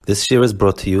This year is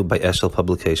brought to you by Eshel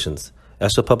Publications.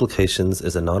 Eshel Publications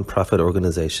is a non-profit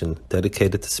organization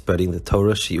dedicated to spreading the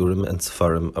Torah, Shiurim, and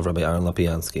Sefarim of Rabbi Aaron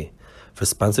Lapiansky. For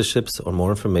sponsorships or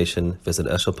more information, visit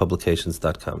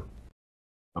eshelpublications.com.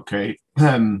 Okay,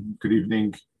 good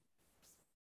evening.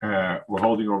 We're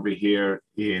holding over here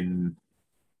in,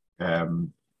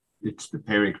 it's the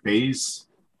Perek base,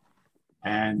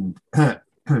 and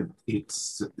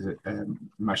it's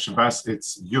Mashabas,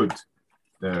 it's Yud.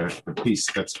 The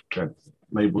piece that's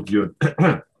labeled Yud.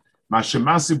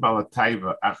 Mashemasi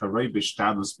balataiva acharei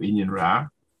b'shtadlus b'inyan ra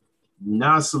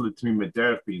nasa l'tmim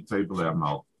mederech b'yitay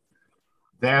b'le'amal.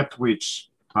 That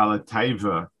which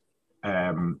balataiva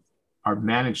are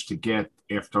managed to get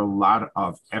after a lot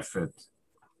of effort,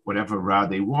 whatever ra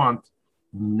they want,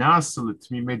 nasa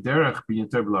l'tmim mederech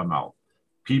b'yitay b'le'amal.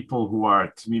 People who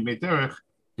are tmim mederech,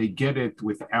 they get it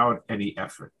without any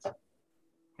effort.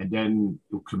 And then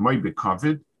ukemoy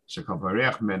bekovid shekal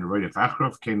varech men roidef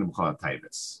achrov kenim chol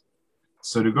taivus.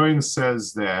 So the Goyen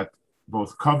says that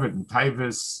both kovid and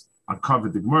taivus, on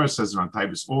kovid the Gemara says, and on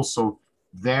taivus also,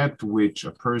 that which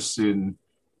a person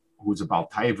who's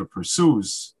about taiva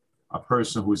pursues, a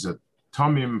person who's a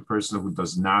tomim, a person who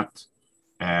does not,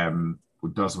 who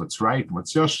does what's right,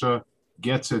 what's yosha,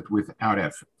 gets it without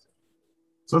effort.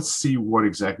 So let's see what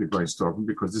exactly Goyen is talking,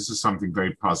 because this is something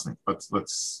very puzzling. But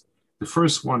the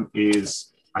first one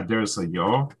is Aderes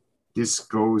Layo. This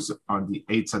goes on the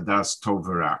Eitz Hadas Tov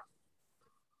V'Ra.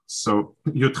 So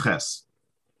Yudches.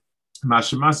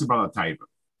 Mashemasi balatayva.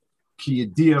 Ki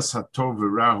yedias hatov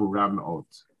v'ra hu ra me'od.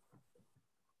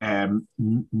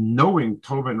 Knowing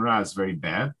Tov and Ra is very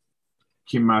bad.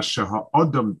 Ki masha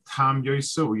ha'odam tam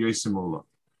yoyse u yoyse mula.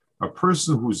 A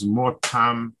person who's more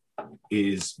tam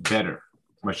is better.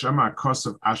 Mashama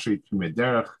kosav ashrei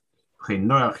t'mederech.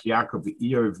 Chenoach Yaakov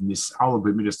Eov Nisal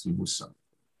b'midas Musa.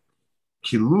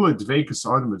 Kilula dveikus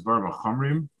adam b'dvar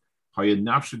machamrim, haya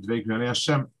nafshu dveik v'nei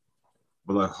Hashem,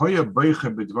 but haya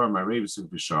beicha b'dvar marevis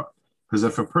b'shah. Because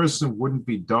if a person wouldn't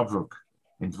be davuk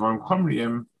in dvar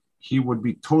machamrim, he would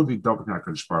be totally davuk in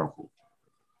HaKadosh Baruch Hu.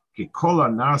 Kikola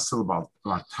nasel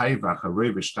b'tayva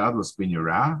acharei b'shtadlos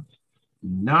b'nyara,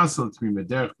 nasel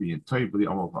t'mimederech b'yintoy b'li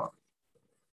amovav.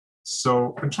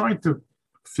 So I'm trying to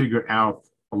figure out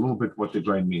a little bit what the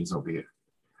Goyen means over here.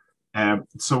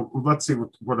 So let's see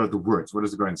what are the words. What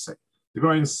does the Goyen say? The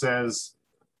Goyen says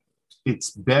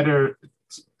it's better,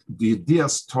 the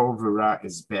ideas tov v'ra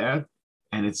is bad,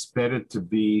 and it's better to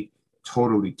be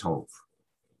totally tov.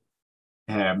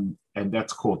 And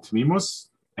that's called tmimus,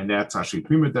 and that's actually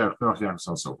tmimuderech, and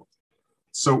so forth.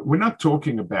 So we're not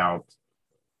talking about,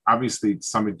 obviously,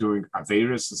 somebody doing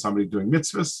averis and somebody doing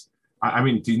mitzvahs. I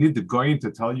mean, do you need the Goyen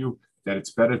to tell you that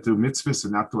it's better to mitzvahs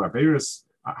and not to averis?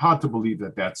 Hard to believe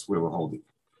that that's where we're holding.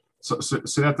 So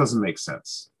that doesn't make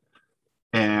sense.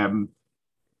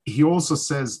 He also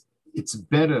says it's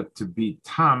better to be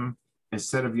tam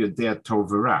instead of yodea tov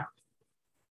v'ra.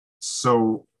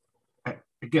 So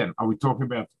again, are we talking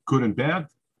about good and bad?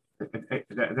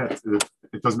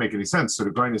 It doesn't make any sense. So the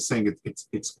Goyen is saying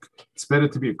it's better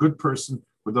to be a good person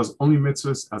who does only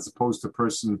mitzvahs as opposed to a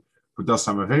person who does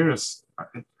some averis.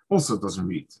 It also doesn't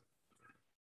read.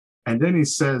 And then he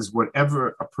says,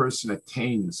 whatever a person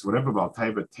attains, whatever Baal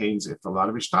Taiva attains, if a lot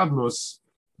of ishtadlus,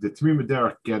 the Tmim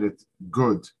Derech get it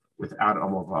good without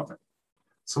Amovav.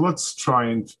 So let's try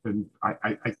and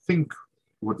I think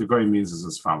what the Goyen means is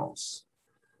as follows.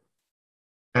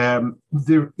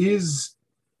 There is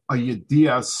a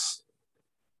Yedias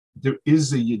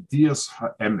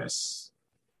Ha'emes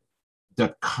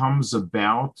that comes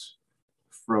about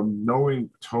from knowing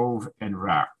Tov and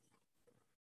Ra.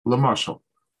 L'mashal.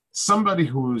 Somebody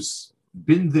who's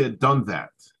been there, done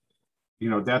that,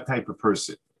 that type of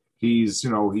person. He's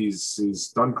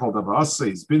done Kol Davar Asa,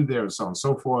 he's been there, so on and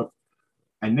so forth.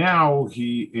 And now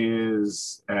he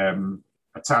is a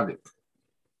tzaddik.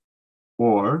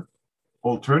 Or,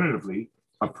 alternatively,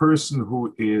 a person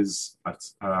who is a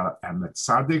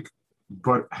tzaddik,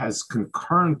 but has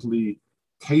concurrently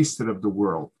tasted of the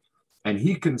world. And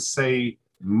he can say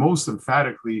most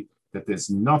emphatically that there's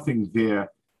nothing there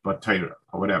but Torah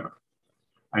or whatever.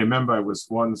 I remember I was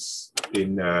once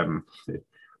in,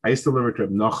 I used to live with Reb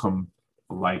Nachum,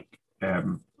 like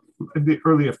in the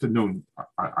early afternoon.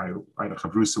 I had a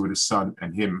chavrusa with his son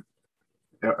and him.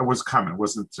 It was common, it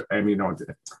wasn't,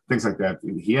 things like that.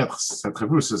 He had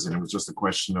chavrusas and it was just a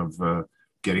question of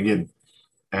getting in.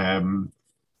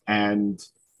 And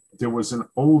there was an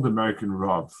old American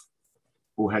Rav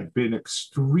who had been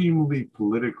extremely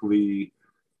politically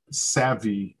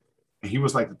savvy. He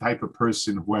was like the type of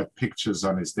person who had pictures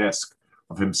on his desk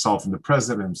of himself and the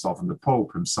president, himself and the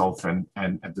Pope, himself and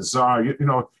the Tsar.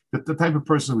 the type of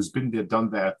person who's been there, done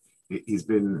that. He's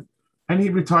been, and he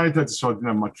retired at so didn't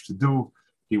have much to do.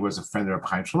 He was a friend of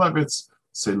Chaim Shleima,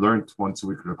 so he learned once a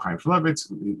week with Chaim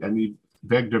Shleima, and he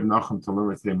begged Reb Nachum to learn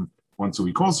with him once a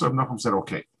week. Also, Reb Nachum said,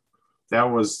 "Okay." That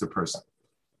was the person.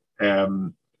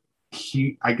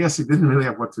 I guess he didn't really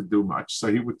have what to do much,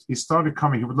 so he started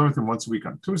coming. He would learn with him once a week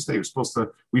on Tuesday. He was supposed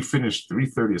to. We finished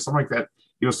 3:30 or something like that.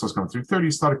 He was supposed to come 3:30.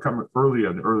 He started coming earlier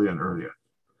and earlier and earlier.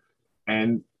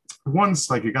 And once,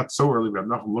 like it got so early, Reb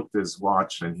Nachum looked at his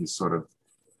watch and he sort of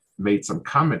made some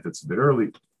comment that's a bit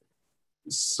early.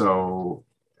 So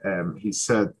he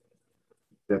said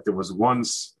that there was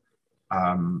once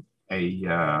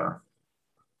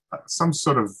some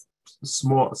sort of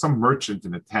some merchant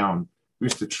in a town who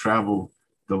used to travel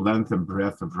the length and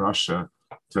breadth of Russia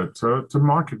to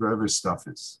market wherever his stuff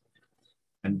is.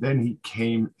 And then he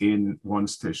came in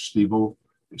once to Shtetl.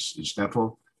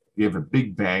 He have a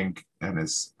big bank and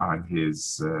is on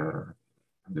the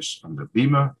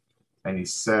Bima, and he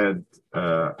said,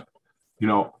 I've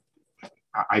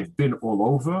been all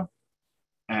over,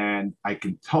 and I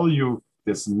can tell you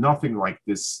there's nothing like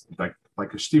this, like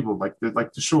a shtivel, like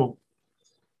the shul.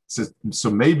 He says,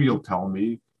 so maybe you'll tell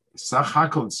me. It says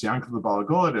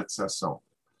so.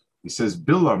 He says,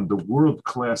 Bilam, the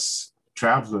world-class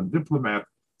traveler and diplomat,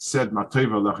 said,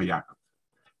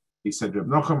 he said, Reb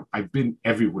Nachum, I've been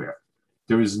everywhere.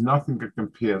 There is nothing that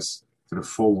compares to the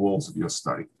four walls of your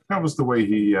study. That was the way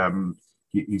he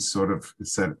sort of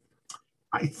said it.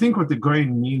 I think what the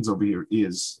Goyen means over here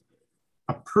is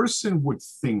a person would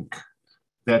think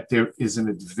that there is an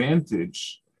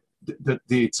advantage, that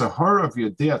the tzahara of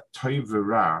Yodea Toiv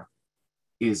V'Ra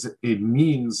it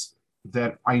means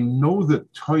that I know the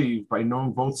Toiv by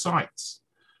knowing both sides.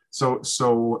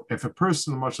 So if a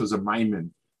person much as a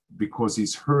maimin, because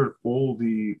he's heard all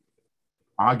the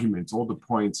arguments, all the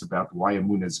points about why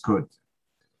Amunah is good,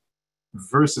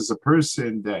 versus a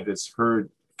person that has heard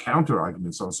counter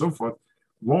arguments, so on and so forth,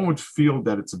 one would feel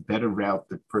that it's a better route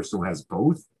the person who has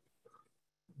both.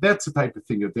 That's the type of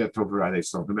thing that they're talking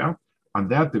about. On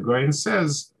that, the Goyen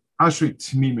says, Ashri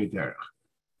Tmimei Derech.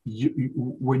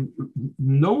 When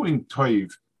knowing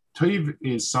Toiv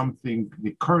is something,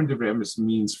 the current of emes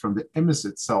means from the emes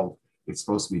itself, it's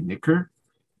supposed to be nicker,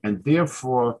 and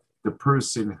therefore the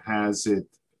person has it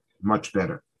much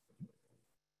better.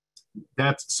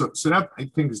 That's so that I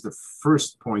think is the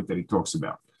first point that he talks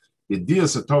about. It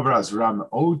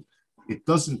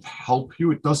doesn't help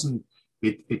you. It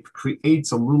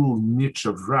creates a little niche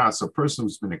of ra. So a person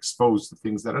who's been exposed to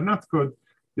things that are not good,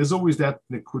 there's always that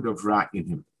nikud of ra in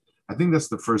him. I think that's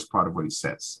the first part of what he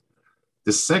says.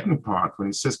 The second part, when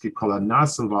he says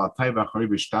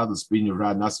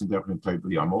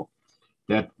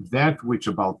that which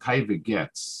a Baal Taiva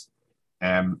gets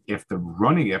after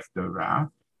running after ra,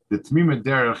 the Tmima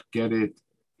Derech get it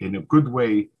in a good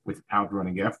way without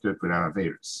running after it, without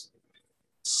Averis.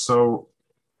 So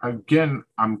again,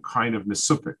 I'm kind of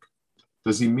misupik.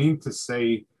 Does he mean to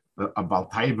say that a Baal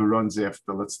Taiva runs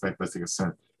after, let's take a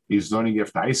sense, he's running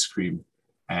after ice cream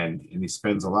and he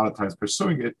spends a lot of time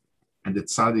pursuing it, and the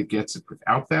tzaddik gets it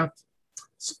without that?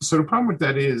 So the problem with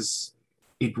that is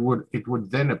it would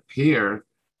then appear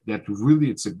that really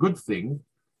it's a good thing,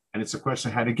 and it's a question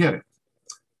of how to get it.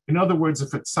 In other words,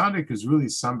 if a tzaddik is really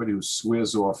somebody who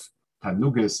swears off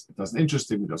tanugas, it doesn't interest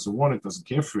him, he doesn't want it, doesn't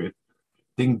care for it,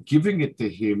 then giving it to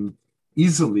him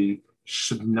easily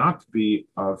should not be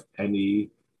of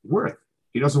any worth.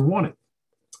 He doesn't want it.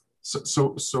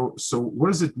 So what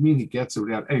does it mean he gets it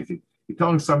without anything? You're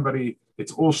telling somebody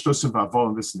it's all shtusim v'avol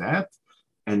and this and that,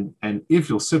 and if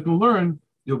you'll sit and learn,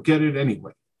 you'll get it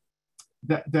anyway.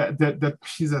 That's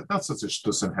such a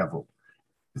shtusim hevel.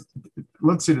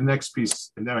 Let's see the next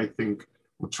piece, and then I think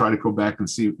we'll try to go back and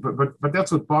see. But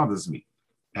that's what bothers me.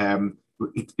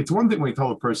 It's one thing when you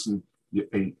tell a person,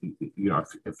 if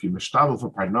you mishtadel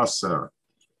for parnasa,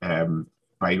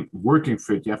 by working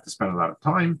for it, you have to spend a lot of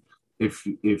time. If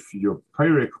you're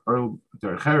Perek oil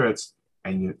dercheretz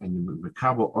and you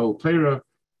mekabel oil Torah,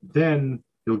 then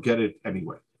you'll get it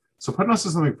anyway. So parnasa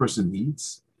is something a person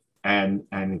needs, and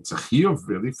it's a chiyuv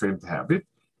really for him to have it.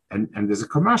 And there's a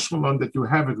kamash malon that you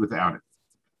have it without it.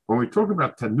 When we talk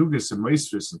about tanugas and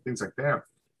maestris and things like that,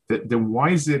 then why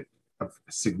is it of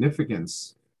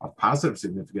significance, of positive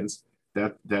significance,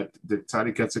 that the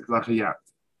tzaddik gets a klachiyat?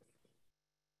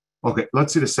 Okay,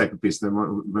 let's see the second piece.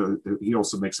 Then he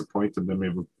also makes a point, and then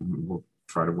maybe we'll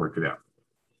try to work it out.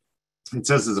 It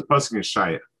says there's a pasuk in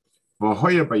Shaya,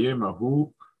 v'hoya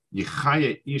b'yemahu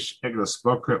yichaya ish eglas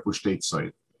boker ushteit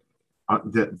soid.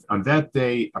 On that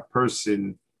day, a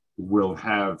person will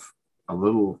have a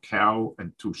little cow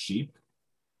and two sheep.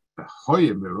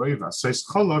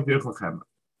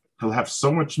 He'll have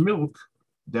so much milk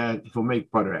that he'll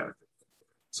make butter out of it.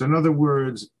 So in other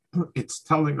words, it's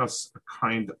telling us a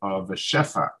kind of a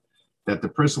shefa, that the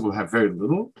person will have very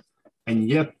little, and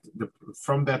yet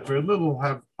from that very little will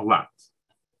have a lot.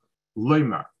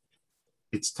 Loimar,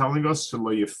 it's telling us a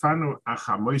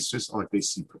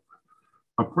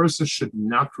person should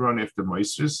not run after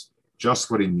moistus,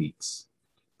 just what he needs.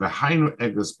 V'hainu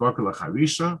egas bakel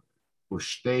harisha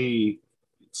u'shtei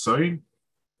tzoyin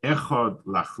echad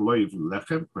lachloiv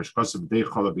lechem k'shkasav dei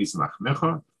cholav izn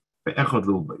lachmecha ve'echad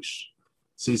lulbeish.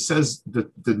 So he says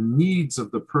that the needs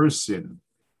of the person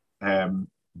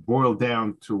boil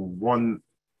down to one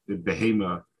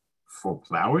behema for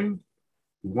plowing,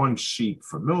 one sheep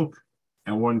for milk,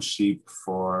 and one sheep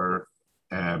for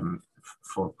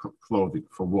clothing,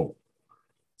 for wool.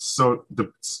 So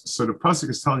the pasuk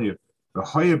is telling you the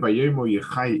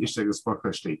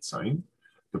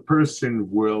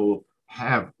person will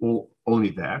have only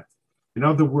that. In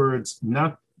other words,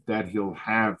 not that he'll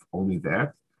have only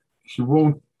that. He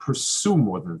won't pursue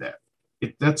more than that.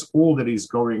 That's all that he's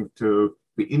going to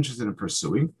be interested in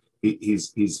pursuing.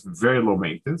 He's very low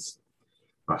maintenance.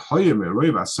 So the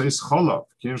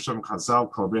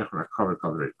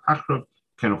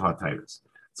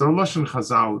Lashon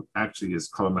Chazal actually is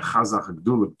kol mechazach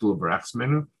gdula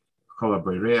barachsmenu, kol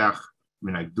habereach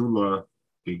min gdula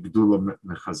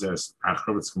mechazeres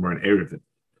achrav. It's more an erevin.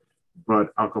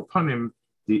 But al kopanim,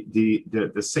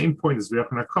 the same point is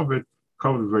Rechna covered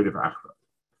very of achrav.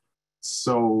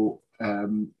 So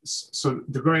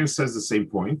the Goyen says the same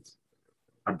point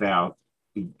about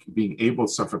being able.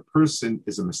 So if a person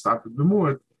is a mistake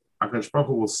b'muad, HaKadosh Baruch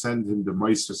Hu will send him the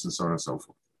moistus and so on and so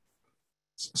forth.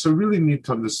 So really need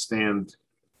to understand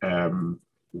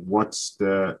what's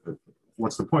the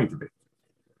point of it.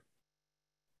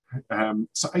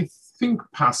 So I think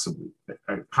possibly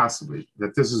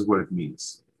that this is what it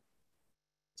means.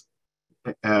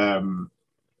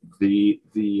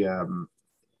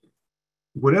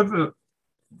 Whatever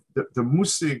the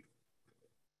musig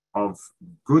of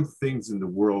good things in the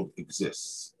world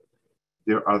exists.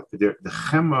 The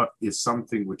chema is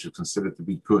something which is considered to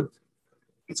be good.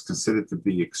 It's considered to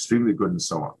be extremely good and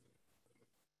so on.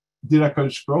 Did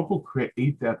HaKadosh Baruch Hu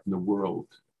create that in the world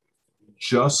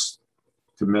just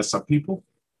to mess up people?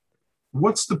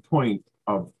 What's the point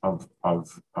of all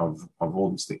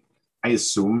these things? I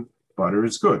assume butter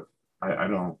is good. I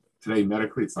don't today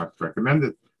medically it's not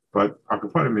recommended, but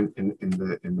akapanim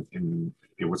in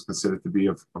it was considered to be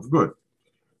of good.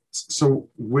 So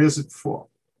where's it for?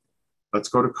 Let's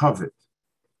go to covet.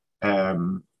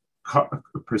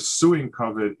 Pursuing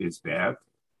covet is bad,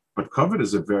 but covet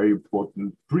is a very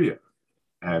important bria.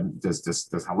 And there's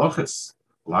halachas,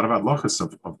 a lot of halachas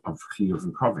of chiyuv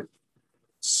and covet.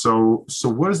 So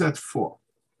what is that for?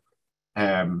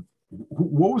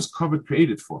 What was covet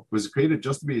created for? Was it created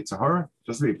just to be a tzahara,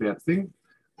 just to be a bad thing?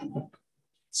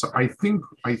 So I think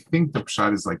the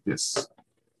pshat is like this,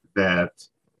 that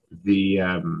these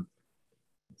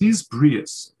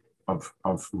brias of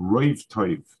roiv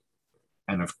toiv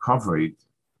and of kavod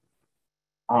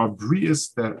are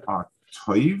brias that are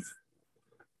toiv.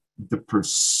 The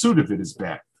pursuit of it is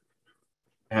bad.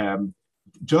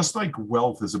 Just like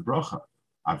wealth is a bracha.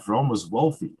 Avram was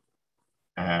wealthy.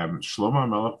 Shlomo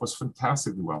Melech was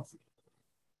fantastically wealthy,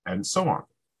 and so on.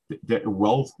 That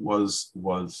wealth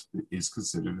is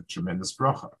considered a tremendous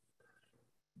bracha.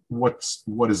 What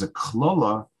is a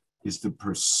klala is the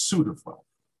pursuit of wealth.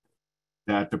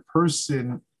 That the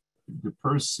person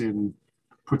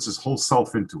puts his whole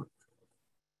self into it.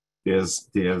 There's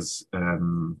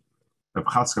Chatzka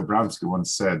Bramsky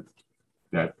once said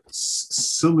that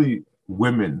silly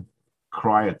women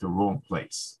cry at the wrong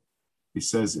place. He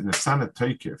says in the Sanat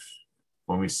Teikif,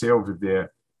 when we say over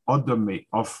there, Adam may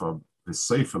offer the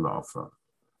Seifel offer,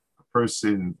 a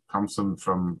person comes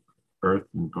from earth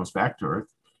and goes back to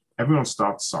earth, everyone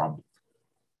starts sobbing.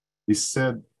 He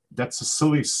said, that's a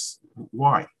silly,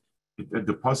 why?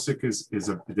 The pasuk is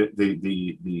the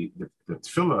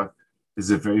tefillah is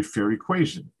a very fair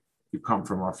equation. You come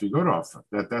from off, you go to off.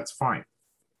 That's fine.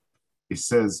 He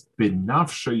says,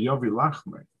 B'nafsha yovi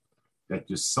lachmei, that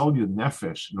you sell your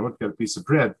nefesh in order to get a piece of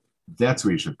bread, that's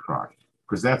where you should cry.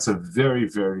 Because that's a very,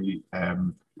 very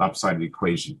lopsided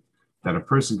equation. That a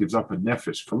person gives up a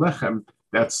nefesh for lechem,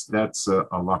 that's a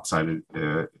lopsided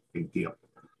deal.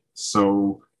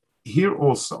 So here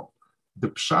also, the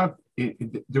pshat,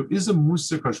 there is a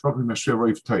musik hashbach mashre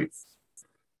roiv toiv.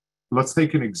 Let's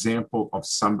take an example of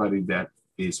somebody that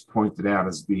is pointed out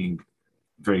as being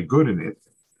very good in it.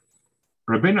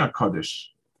 Rabbeinu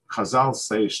HaKadosh, Chazal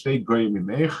say, Shtei goyim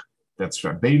imech, that's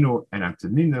Rabbeinu and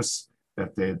Antoninus,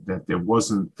 that there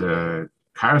wasn't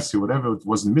Karsi, whatever, it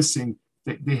wasn't missing.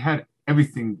 They had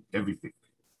everything.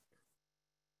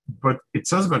 But it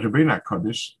says about Rabbeinu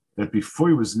HaKadosh that before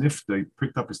he was nifta, he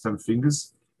picked up his 10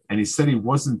 fingers and he said he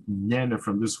wasn't nana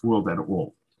from this world at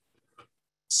all.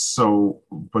 So,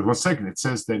 but 1 second, it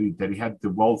says that he had the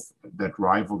wealth that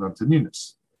rivaled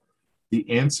Antoninus. The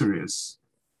answer is,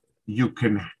 you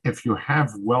can, if you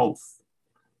have wealth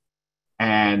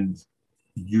and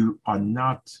you are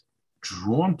not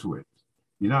drawn to it,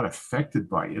 you're not affected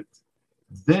by it,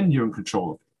 then you're in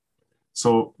control of it.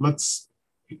 So let's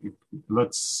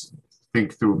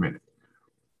think through a minute.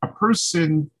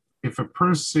 If a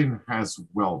person has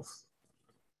wealth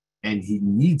and he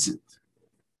needs it,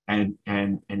 and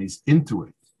he's into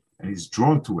it, and he's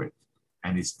drawn to it,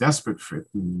 and he's desperate for it,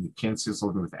 and you can't see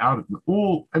something without it,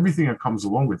 and everything that comes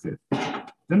along with it,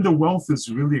 then the wealth is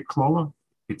really a klola.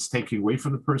 It's taking away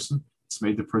from the person. It's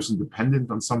made the person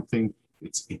dependent on something.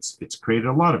 It's created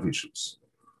a lot of issues.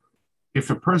 If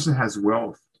a person has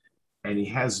wealth and he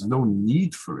has no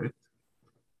need for it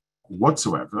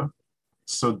whatsoever,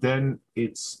 so then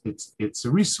it's a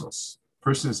resource.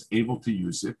 Person is able to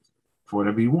use it for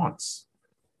whatever he wants.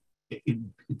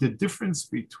 The difference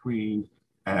between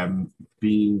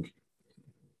being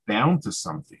bound to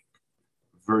something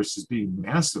versus being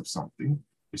master of something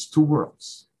is two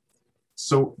worlds.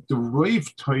 So the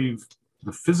Reiv Toiv,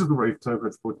 the physical Reiv Toiv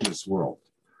that's put in this world,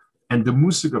 and the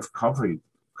musig of kavod.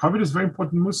 Kavod is very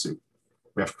important musig.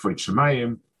 We have kvod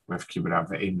shemayim, we have kibbud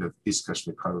avayim, that iskash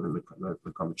lekavod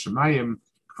shemayim,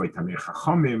 kvod tamir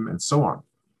chachamim, and so on.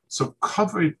 So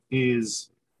kavod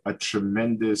is a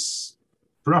tremendous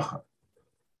bracha.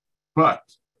 But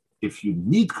if you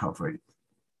need kavod,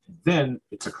 then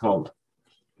it's a klala.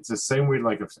 It's the same way,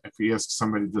 like if you ask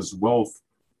somebody, does wealth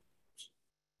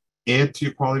add to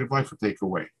your quality of life or take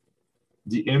away?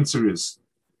 The answer is,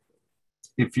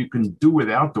 if you can do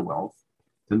without the wealth,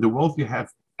 then the wealth you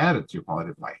have added to your quality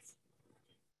of life.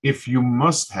 If you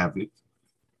must have it,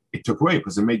 it took away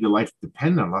because it made your life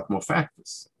depend on a lot more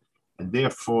factors, and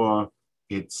therefore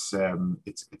it's a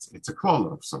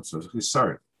klala of some sort of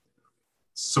hisar.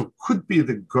 So could be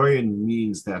the Goyen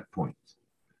means that point,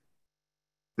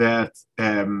 that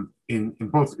in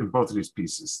both of these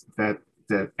pieces, that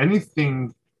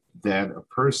anything that a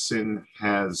person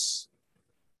has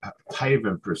taiv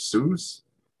and pursues,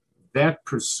 that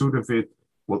pursuit of it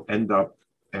will end up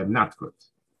not good.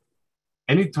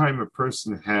 Anytime a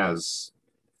person has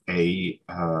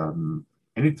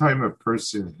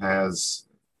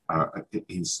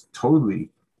is totally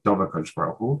Dovah Kadosh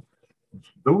Baruch Hu,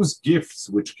 those gifts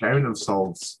which carry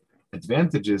themselves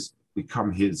advantages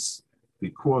become his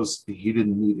because he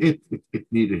didn't need it, it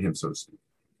needed him, so to speak.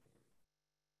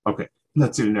 Okay,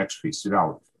 let's see the next piece. Can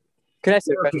I ask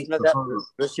you a question about that?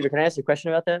 Can I ask you a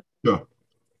question about that? Sure.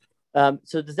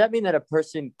 So does that mean that a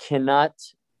person cannot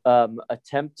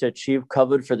attempt to achieve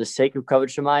kavod for the sake of kavod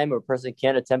shemayim, or a person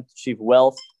can't attempt to achieve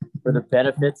wealth for the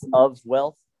benefits of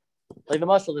wealth? Like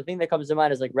the thing that comes to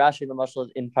mind is like Rashi, the mashal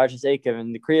in Parshas Eikev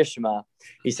in the Kriya Shema.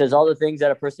 He says all the things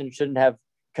that a person shouldn't have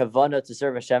kavana to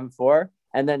serve Hashem for,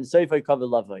 and then soifay kavod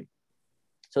lavai.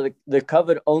 So the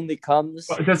kavod only comes.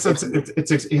 Well, it's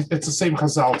the same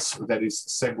chazal that he's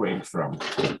segueing from.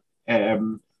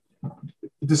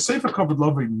 The sefer kavod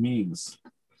lavai means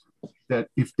that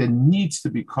if there needs to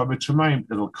be kavod shemayim,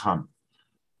 it'll come.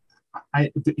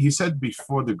 He said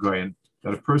before the Goyen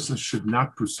that a person should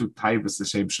not pursue taivas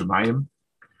l'shem shemayim.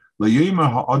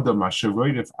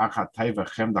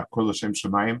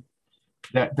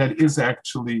 That is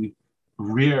actually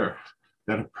rare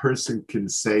that a person can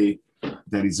say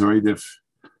that he's roidif.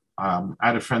 I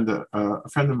had a friend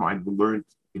of mine who learned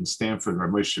in Stanford,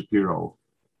 Ramesh Shapiro,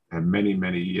 many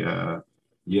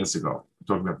years ago. I'm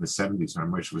talking about the 70s when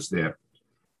Ramesh was there.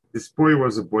 This boy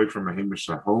was a boy from a Hamish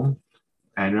home,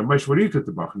 and Ramesh would eat with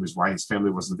the Bachim, is why his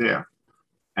family wasn't there.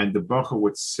 And the Bacha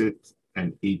would sit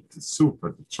and eat the soup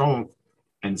at the cholent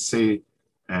and say,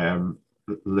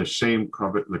 L'shem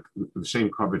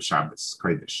kavod Shabbos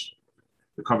Kodesh.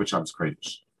 The kavod Shabbos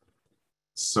Kodesh.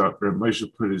 So Reb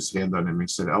Moshe put his hand on him and he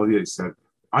said, Elia, he said,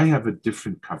 I have a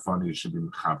different kavana you should be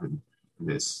mechavin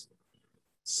this.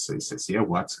 So he says, yeah,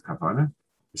 what's the kavana?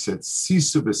 He said,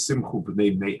 Sisu b'simchu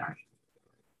b'nei me'ai.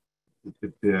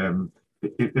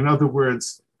 In other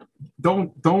words,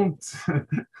 don't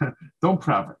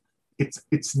profit.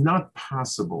 It's not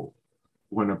possible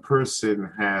when a person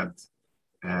has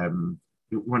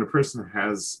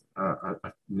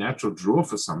a natural draw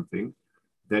for something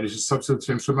that is a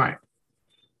substitute to Shemayim.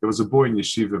 There was a boy in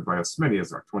yeshiva by us many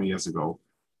years, like 20 years ago.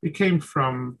 He came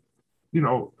from,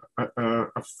 a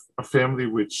a family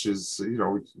which is,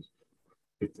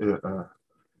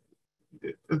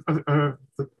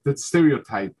 the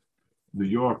stereotype New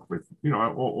York with,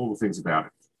 all the things about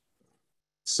it.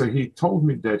 So he told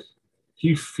me that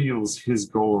he feels his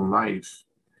goal in life,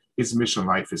 his mission in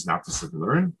life is not to sit and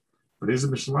learn, but his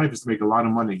mission in life is to make a lot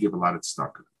of money and give a lot of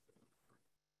stock.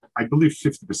 I believe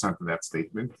 50% of that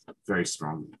statement very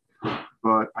strongly.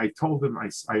 But I told him, I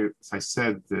said,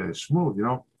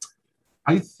 Shmuel,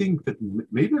 I think that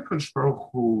maybe HaKadosh Baruch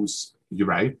Hu's, you're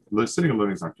right, sitting and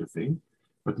learning is not your thing,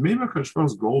 but maybe HaKadosh Baruch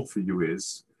Hu's goal for you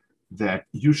is that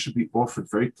you should be offered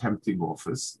very tempting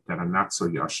offers that are not so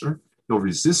yasher. You'll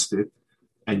resist it,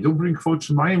 and you'll bring Kvod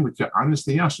Shemayim with your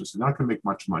honesty yasher. So you're not going to make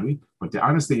much money, but the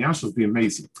honesty yasher will be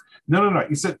amazing. No.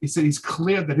 He said he's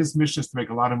clear that his mission is to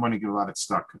make a lot of money, get a lot of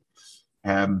stock.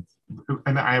 And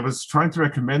I was trying to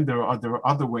recommend there are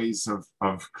other ways of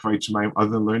Kvod Shemayim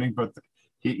other than learning, but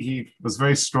he was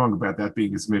very strong about that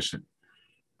being his mission.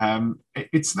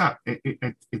 It's not.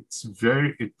 It's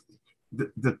very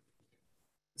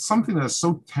something that is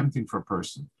so tempting for a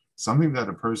person, something that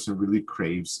a person really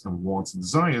craves and wants and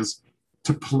desires.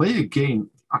 To play a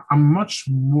game, I'm much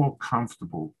more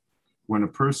comfortable when a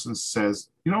person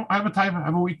says, I have a type, I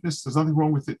have a weakness. There's nothing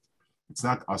wrong with it. It's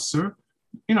not usher.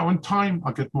 In time,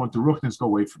 I'll get more into ruchness, go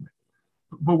away from it.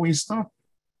 But when you start,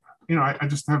 I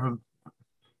just have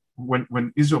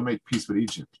when Israel made peace with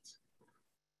Egypt,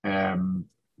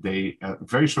 they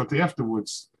very shortly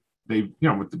afterwards,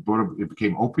 with the border, it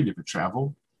became open, you could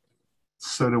travel.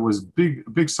 So there was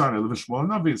big sign. I live in Shmuel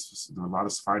Navi. There were a lot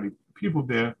of Sephardi people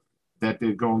there. That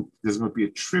there's going to be a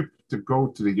trip to go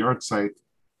to the yard site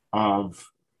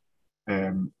of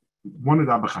one of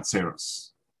the Abba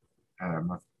Chatzeros.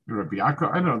 Rabbi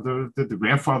Yaakov, I don't know, the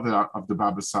grandfather of the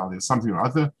Baba Sali, something or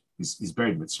other. He's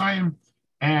buried in Mitzrayim.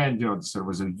 And, so there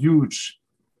was a huge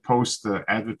poster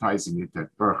advertising it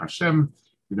that Baruch Hashem,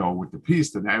 with the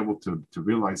peace, they're able to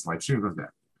realize life stream of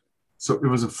that. So it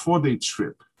was a 4-day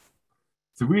trip.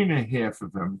 3.5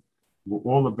 of them were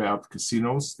all about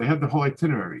casinos. They had the whole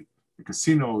itinerary. The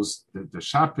casinos, the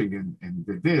shopping, and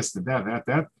the this, the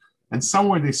that, and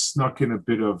somewhere they snuck in a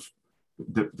bit of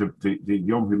the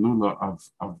Yom Hilula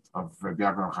of Rabbi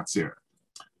Yaakov Chatzir.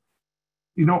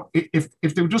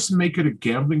 If they would just make it a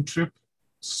gambling trip,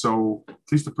 so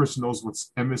at least the person knows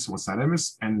what's emes and what's not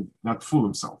emes, and not fool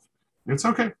himself. It's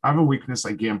okay. I have a weakness.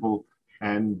 I gamble,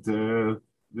 and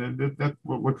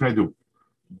what can I do?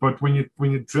 But when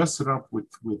you dress it up with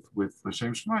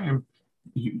L'Shem Shemayim,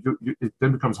 it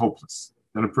then becomes hopeless.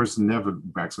 Then a person never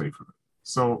backs away from it.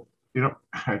 So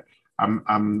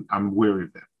I'm wary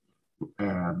of that.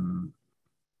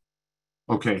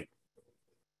 Okay.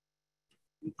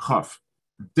 Chaf.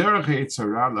 Derech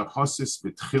Yitzhara lechosis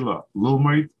b'tchila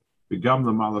lulmoid v'gam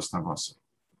l'malas tavasa.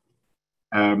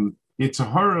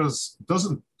 Yitzhara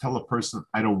doesn't tell a person,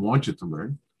 I don't want you to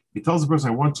learn. He tells the person,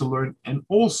 I want to learn, and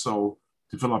also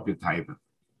to fill up your taiva.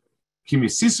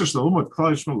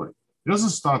 It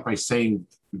doesn't start by saying,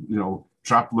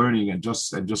 drop learning and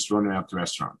just run out to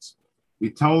restaurants. He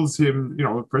tells him,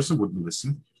 a person wouldn't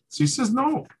listen. So he says,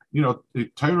 no, the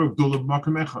Torah of Dulav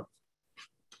Makam Echad.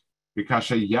 Because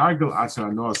Yargel Asar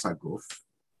Anoas Aguf,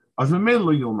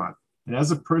 and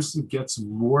as a person gets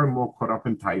more and more caught up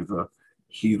in taiva,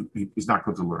 he's not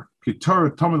going to learn.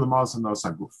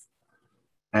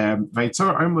 And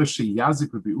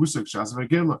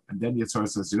then Yitzhar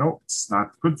says, it's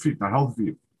not good for you, not healthy for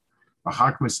you. Is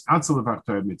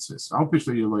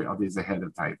ahead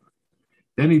of taiva.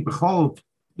 Then he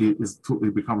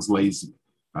becomes lazy.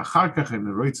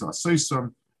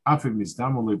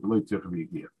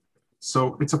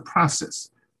 So it's a process.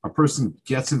 A person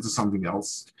gets into something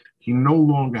else. He no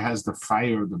longer has the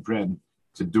fire of the bread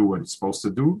to do what it's supposed to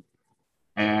do,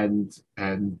 and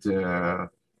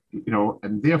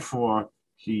therefore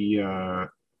he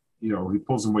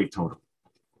pulls him weight total.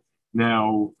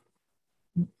 Now,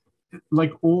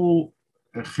 like all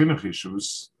chinuch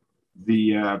issues,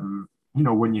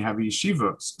 when you have a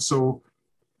yeshiva, so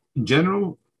in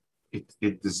general, it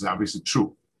is obviously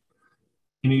true.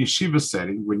 In a yeshiva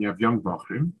setting, when you have young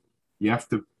bachrim, you have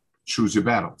to choose your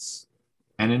battles.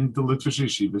 And in the literature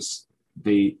yeshivas,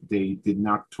 they did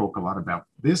not talk a lot about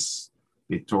this.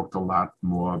 They talked a lot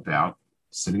more about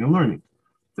sitting and learning.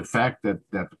 The fact that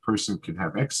the person can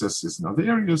have excesses in other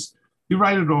areas, you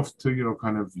write it off to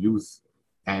kind of youth,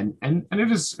 and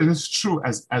it is true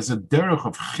as a derech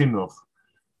of chinuch,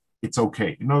 it's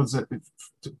okay.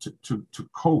 To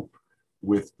cope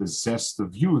with the zest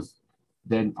of youth,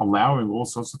 then allowing all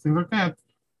sorts of things like that.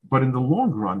 But in the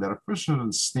long run, that a person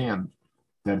understand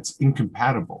that it's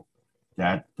incompatible,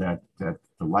 that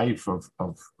the life of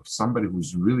somebody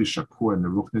who's really shakur in the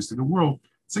ruchnis of the world,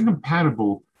 it's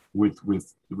incompatible with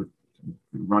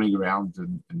running around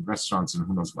in restaurants and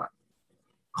who knows what.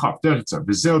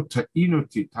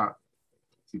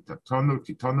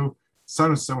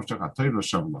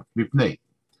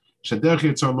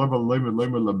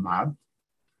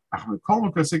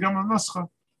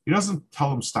 He doesn't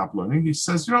tell him stop learning. He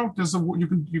says, there's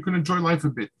you can enjoy life a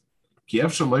bit.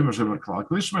 So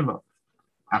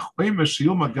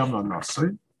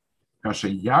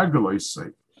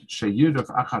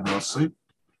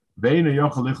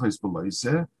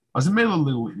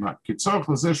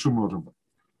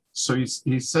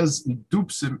he says he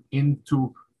dupes him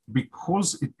into,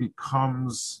 because it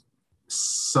becomes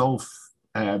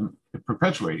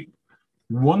self-perpetuating.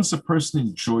 Once a person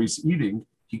enjoys eating,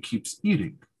 he keeps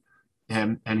eating,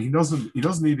 and he doesn't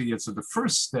eat it yet. So the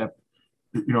first step,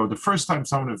 the first time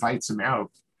someone invites him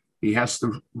out, he has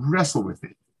to wrestle with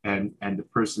it, and the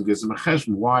person gives him a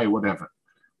cheshm, why, whatever.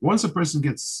 Once a person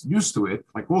gets used to it,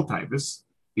 like all types,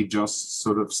 he just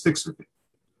sort of sticks with it.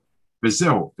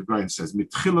 Bezehu, the Goyen says,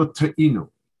 mitchila ta'inu,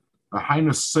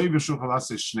 v'hainu seiveshu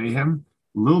halase shnehem,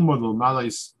 lilmod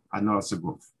l'malais anas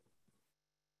aguf.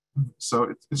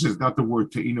 So it's just not the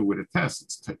word ta'inu with a test.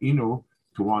 It's ta'inu,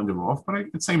 to wander off, but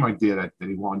it's the same idea that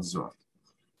he wanders off.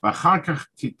 V'charkach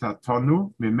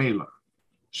titatonu mimelach,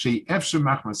 she'i efshe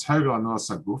machmas hegel anas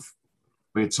aguf,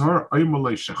 v'yitzhar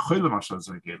oimalei shechoyle mashal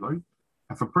zergeloi.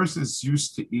 If a person is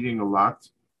used to eating a lot,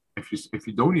 if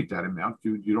you don't eat that amount,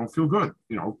 you don't feel good.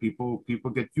 People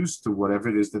get used to whatever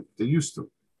it is that they're used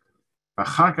to.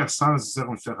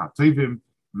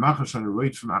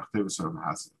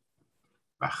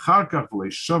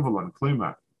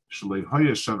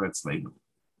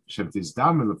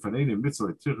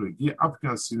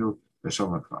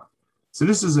 So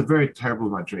this is a very terrible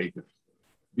madrega,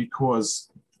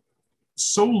 because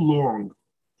so long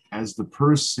as the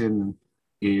person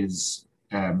is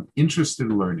interested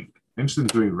in learning, interested in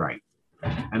doing right,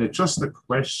 and it's just a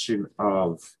question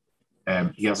of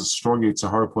he has a strong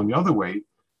Yitzhahara upon the other way,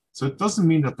 so it doesn't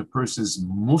mean that the person is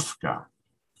mufka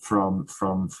from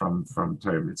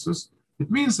Torah mitzvahs. It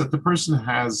means that the person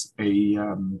has he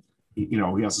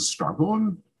has a struggle,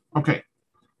 and okay,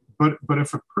 but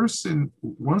if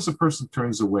once a person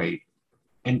turns away,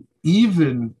 and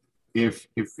even if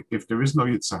there is no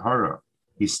Yitzhahara,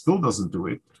 he still doesn't do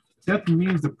it, that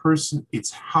means the person,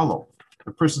 it's hollow.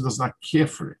 The person does not care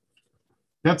for it.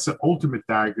 That's the ultimate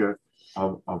dagger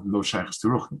of no shaykhs to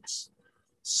ruchnis.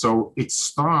 So it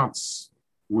starts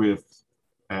with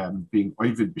being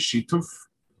oivid b'shituf.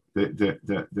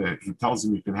 He tells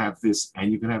him you can have this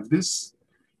and you can have this.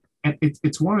 And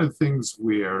it's one of the things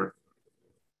where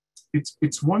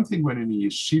it's one thing when in a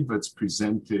yeshiva it's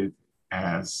presented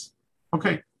as,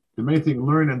 okay, the main thing,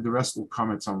 learn, and the rest will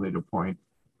come at some later point.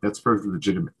 That's perfectly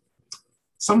legitimate.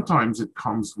 Sometimes it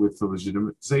comes with the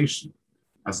legitimization.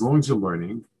 As long as you're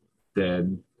learning,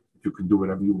 then you can do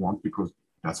whatever you want, because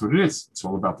that's what it is. It's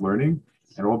all about learning,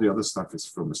 and all the other stuff is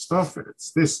from the stuff, and it's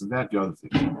this and that, the other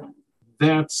thing.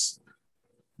 That's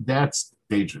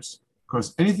dangerous,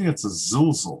 because anything that's a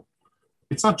zilzal,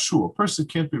 it's not true. A person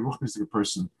can't be a ruchnistic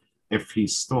person if he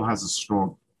still has a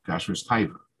strong gashmish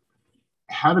taiva.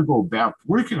 How to go about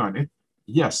working on it?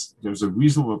 Yes, there's a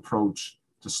reasonable approach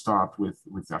to start with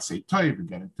Asay Taiv and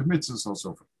get into mitzvahs and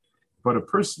so forth. But a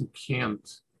person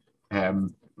can't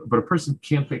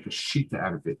make a shita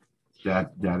out of it.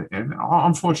 That and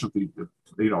unfortunately,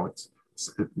 it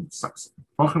sucks.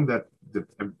 Bachim that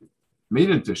made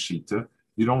into shita,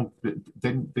 you don't,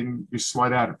 then you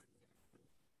slide out of it.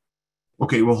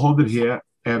 Okay, we'll hold it here.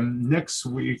 Next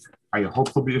week, I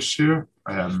hope there'll be a share.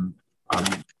 There'll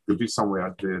be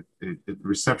somewhere. The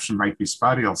reception might be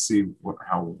spotty. I'll see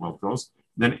how well it goes.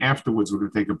 Then afterwards, we're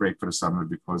going to take a break for the summer,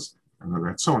 because I'm going to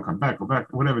let someone come back, go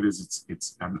back, whatever it is.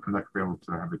 I'm not going to be able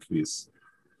to have a quiz.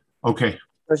 Okay.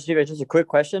 Just a quick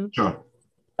question. Sure.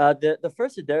 The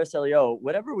first Adaris Elio,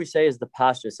 whatever we say is the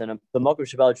pashtus and the Mokum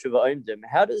Shabbat Shuva Oimdim,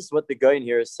 how does what the Goyen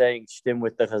here is saying shtim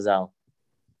with the Chazal?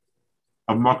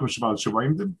 Of Mokum Shabbat Shuva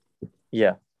Oimdim?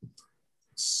 Yeah.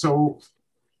 So,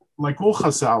 like all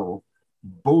Chazal,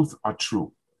 both are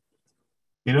true.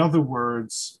 In other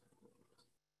words,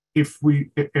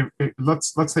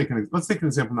 let's take an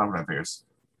example now, Rabbis.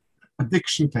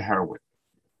 Addiction to heroin.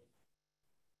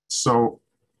 So,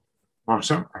 I've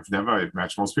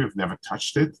matched most people, have never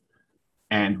touched it,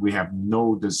 and we have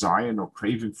no desire, no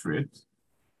craving for it.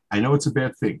 I know it's a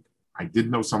bad thing. I did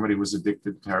know somebody was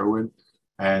addicted to heroin,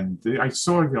 and I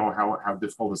saw, how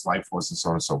difficult his life was, and so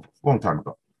on and so forth, a long time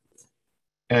ago.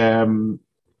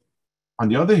 On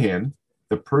the other hand,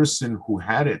 the person who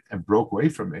had it and broke away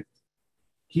from it,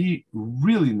 He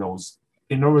really knows.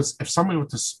 In other words, if somebody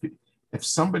were to speak, if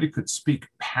somebody could speak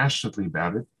passionately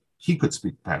about it, he could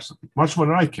speak passionately, much more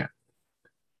than I can.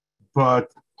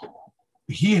 But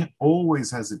he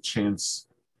always has a chance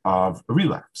of a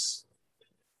relapse.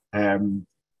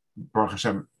 Baruch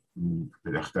Hashem,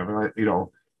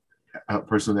 a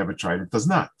person who never tried it does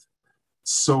not.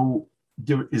 So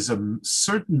there is a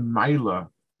certain milah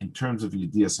in terms of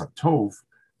Yediyas HaTov,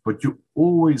 but you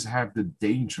always have the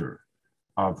danger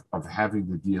of having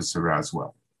the Diyas Hara as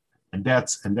well, and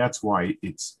that's why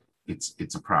it's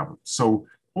a problem. So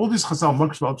all this Chazal,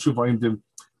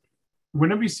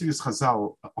 whenever you see this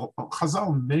Chazal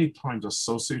many times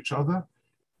associate each other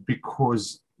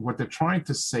because what they're trying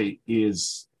to say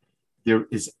is there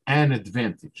is an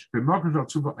advantage. The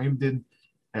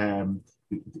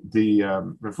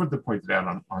Refuta pointed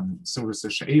out on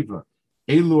Simchas She'eva,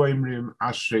 Elu Imrim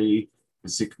Ashrei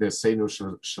Ziknesenu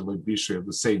Shalibisha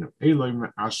L'Seinu, Elu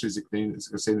Imrim Ashrei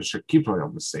Ziknesenu Shakiplo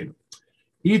L'Seinu.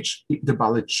 Each, the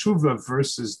Baal Tshuva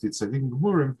versus the Tzaddik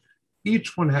Gemurim,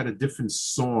 each one had a different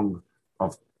song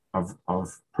of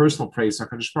personal praise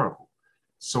HaKadosh Baruch Hu.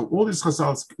 So all these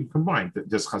Chazals combined.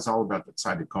 There's Chazal about the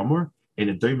Tzaddik Gomer, in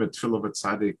a Doima Tefillah of a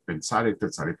Tzaddik, Ben Tzaddik, the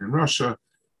Tzaddik in Russia.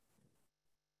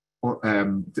 Or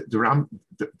the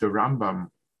Rambam,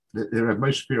 the Rav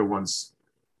Moshe Shapiro once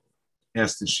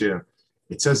asked to share.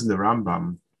 It says in the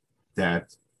Rambam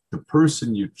that the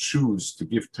person you choose to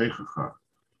give teichacha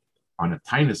on a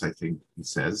tainus, I think he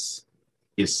says,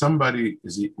 is somebody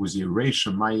who's Yirei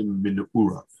Shamayim min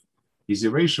Urav. He's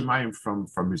Yirei Shamayim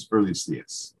from his earliest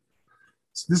years.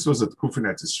 So this was at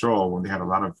Kufinat Yisrael when they had a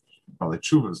lot of Balei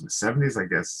Tshuvas in the 70s, I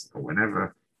guess, or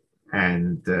whenever,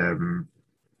 and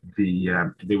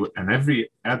they were, and every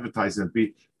advertisement would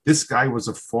be, this guy was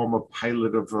a former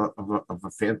pilot of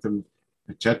a Phantom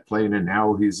jet plane, and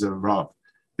now he's a Rav.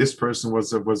 This person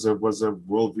was a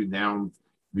world-renowned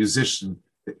musician.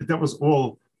 That was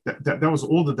all. That was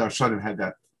all the Darshanim had.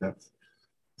 That.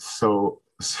 So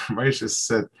Moshe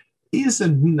said, "Is a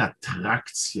min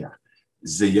attraktia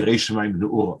ze Yirei Shamayim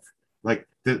ne'urav." Like,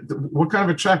 what kind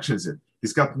of attraction is it?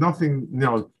 He's got nothing.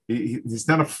 He's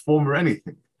not a form or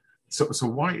anything. So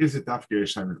why is it Daf Yirei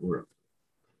Shamayim ne'urav?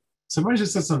 So Moshe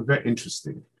said something very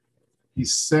interesting. He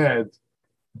said,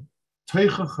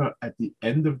 Teichacha at the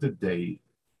end of the day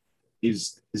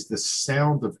is the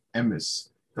sound of emes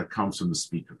that comes from the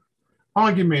speaker.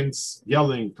 Arguments,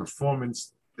 yelling,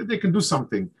 performance, they can do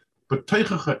something. But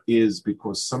Teichacha is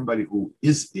because somebody who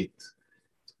is it,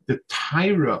 the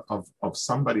Taira of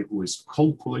somebody who is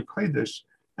Kol Kulei Kodesh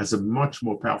has a much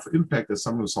more powerful impact than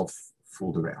someone who's all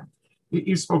fooled around.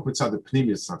 He spoke with Tzad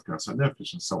Pnimius, Tzad Kras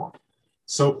HaNefesh, and so on.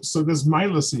 So there's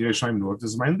Milas in Yirei Shamayim ne'urav,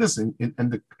 there's Milas,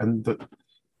 and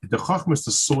the Chachma is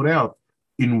to sort out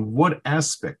in what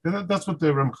aspect. That's what the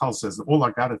Ramchal says. All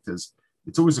Agadat is,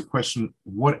 it's always a question,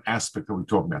 what aspect are we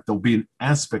talking about? There'll be an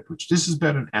aspect which this is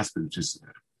better, an aspect which is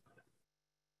better.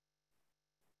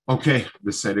 Okay,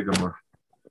 the Seder Gemara.